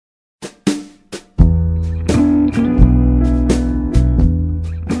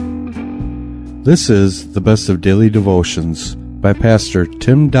This is the Best of Daily Devotions by Pastor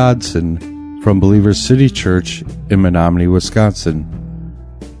Tim Dodson from Believers City Church in Menominee, Wisconsin.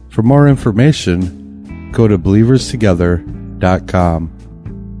 For more information, go to believerstogether.com.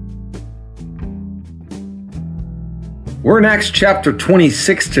 We're in Acts chapter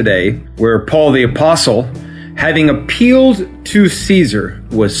 26 today, where Paul the Apostle, having appealed to Caesar,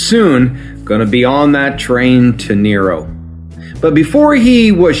 was soon going to be on that train to Nero. But before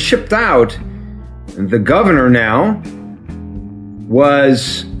he was shipped out, the governor now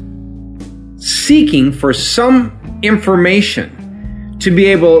was seeking for some information to be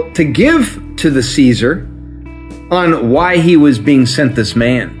able to give to the Caesar on why he was being sent this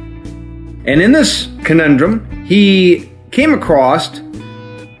man. And in this conundrum, he came across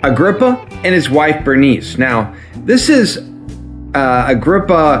Agrippa and his wife Bernice. Now, this is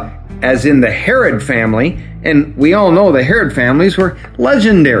Agrippa as in the Herod family, and we all know the Herod families were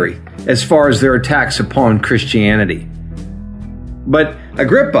legendary as far as their attacks upon Christianity. But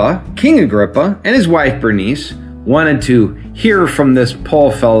Agrippa, King Agrippa, and his wife Bernice wanted to hear from this Paul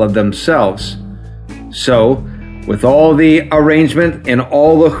fella themselves. So, with all the arrangement and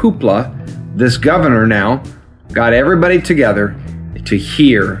all the hoopla, this governor now got everybody together to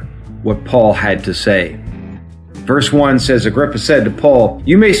hear what Paul had to say. Verse 1 says, Agrippa said to Paul,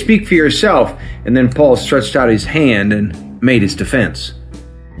 "You may speak for yourself." And then Paul stretched out his hand and made his defense.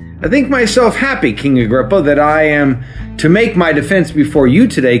 "I think myself happy, King Agrippa, that I am to make my defense before you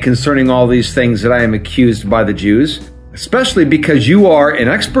today concerning all these things that I am accused by the Jews, especially because you are an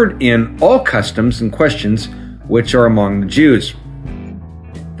expert in all customs and questions which are among the Jews.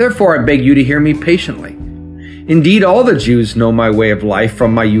 Therefore I beg you to hear me patiently. Indeed, all the Jews know my way of life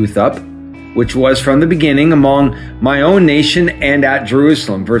from my youth up, which was from the beginning among my own nation and at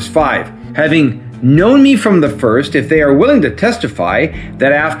Jerusalem." Verse 5, "Having known me from the first, if they are willing to testify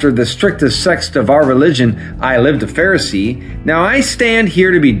that after the strictest sect of our religion I lived a Pharisee, now I stand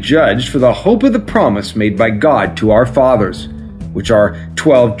here to be judged for the hope of the promise made by God to our fathers, which our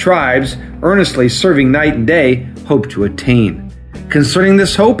 12 tribes, earnestly serving night and day, hope to attain. Concerning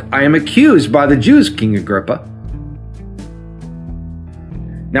this hope, I am accused by the Jews, King Agrippa."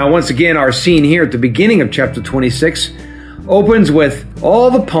 Now, once again, our scene here at the beginning of chapter 26 opens with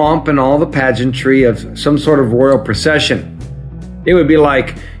all the pomp and all the pageantry of some sort of royal procession. It would be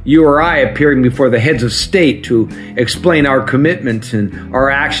like you or I appearing before the heads of state to explain our commitment and our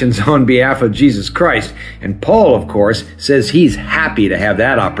actions on behalf of Jesus Christ. And Paul, of course, says he's happy to have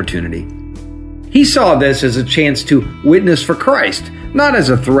that opportunity. He saw this as a chance to witness for Christ, not as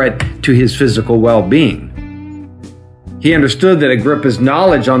a threat to his physical well-being. He understood that Agrippa's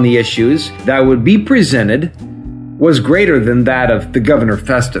knowledge on the issues that would be presented was greater than that of the governor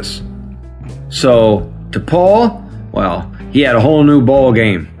Festus. So, to Paul, well, he had a whole new ball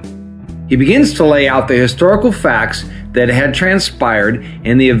game. He begins to lay out the historical facts that had transpired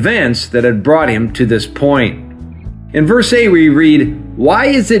and the events that had brought him to this point. In verse 8 we read, "Why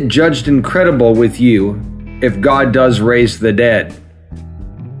is it judged incredible with you if God does raise the dead?"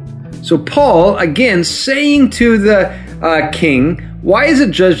 So Paul, again, saying to the king, why is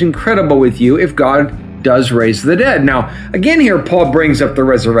it judged incredible with you if God does raise the dead? Now, again here, Paul brings up the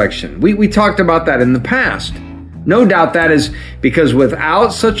resurrection. We talked about that in the past. No doubt that is because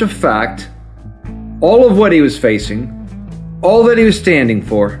without such a fact, all of what he was facing, all that he was standing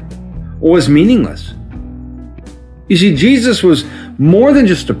for, was meaningless. You see, Jesus was more than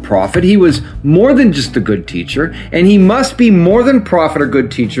just a prophet. He was more than just a good teacher, and he must be more than prophet or good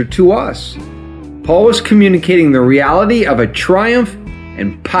teacher to us. Paul was communicating the reality of a triumph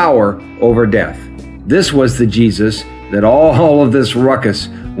and power over death. This was the Jesus that all of this ruckus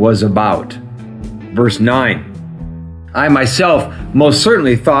was about. Verse 9, "I myself most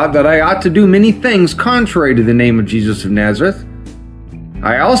certainly thought that I ought to do many things contrary to the name of Jesus of Nazareth.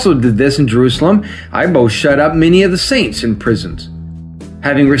 I also did this in Jerusalem. I both shut up many of the saints in prisons,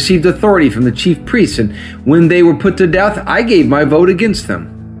 having received authority from the chief priests, and when they were put to death, I gave my vote against them.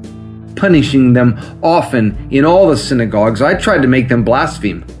 Punishing them often in all the synagogues, I tried to make them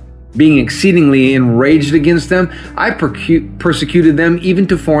blaspheme. Being exceedingly enraged against them, I persecuted them even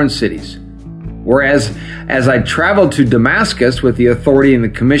to foreign cities. Whereas, as I traveled to Damascus with the authority and the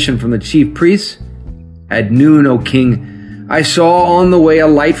commission from the chief priests, at noon, O king, I saw on the way a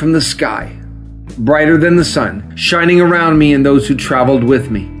light from the sky, brighter than the sun, shining around me and those who traveled with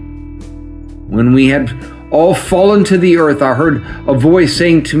me. When we had all fallen to the earth, I heard a voice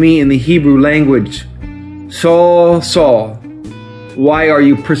saying to me in the Hebrew language, 'Saul, Saul, why are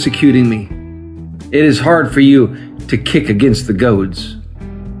you persecuting me? It is hard for you to kick against the goads.'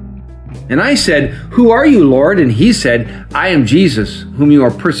 And I said, 'Who are you, Lord?' And he said, 'I am Jesus, whom you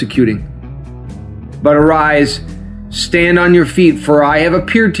are persecuting. But arise, stand on your feet, for I have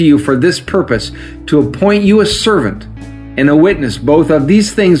appeared to you for this purpose, to appoint you a servant and a witness both of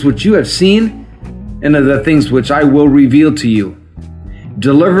these things which you have seen and of the things which I will reveal to you,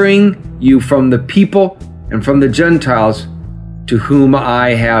 delivering you from the people and from the Gentiles to whom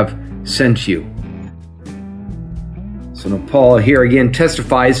I have sent you. So now Paul here again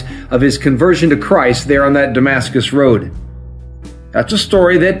testifies of his conversion to Christ there on that Damascus road. That's a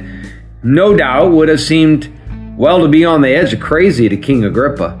story that no doubt would have seemed, well, to be on the edge of crazy to King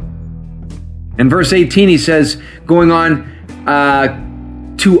Agrippa. In verse 18 he says, going on,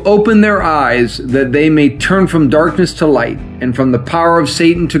 to open their eyes that they may turn from darkness to light and from the power of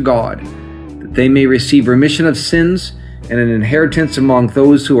Satan to God, that they may receive remission of sins and an inheritance among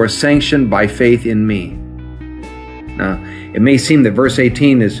those who are sanctioned by faith in me. Now, it may seem that verse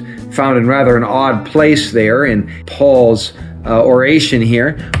 18 is found in rather an odd place there in Paul's oration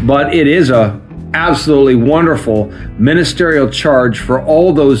here, but it is a absolutely wonderful ministerial charge for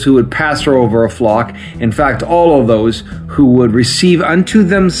all those who would pastor over a flock. In fact, all of those who would receive unto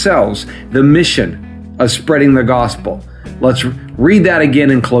themselves the mission of spreading the gospel. Let's read that again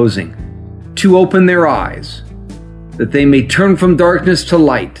in closing. To open their eyes, that they may turn from darkness to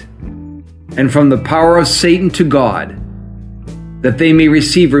light, and from the power of Satan to God, that they may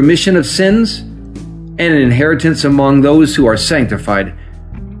receive remission of sins and an inheritance among those who are sanctified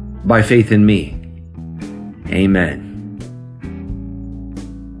by faith in me. Amen.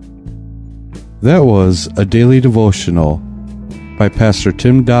 That was a daily devotional by Pastor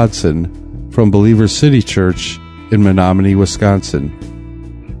Tim Dodson from Believer City Church in Menominee, Wisconsin.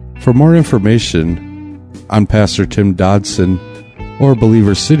 For more information on Pastor Tim Dodson or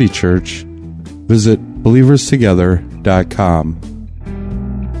Believer City Church, visit believerstogether.com.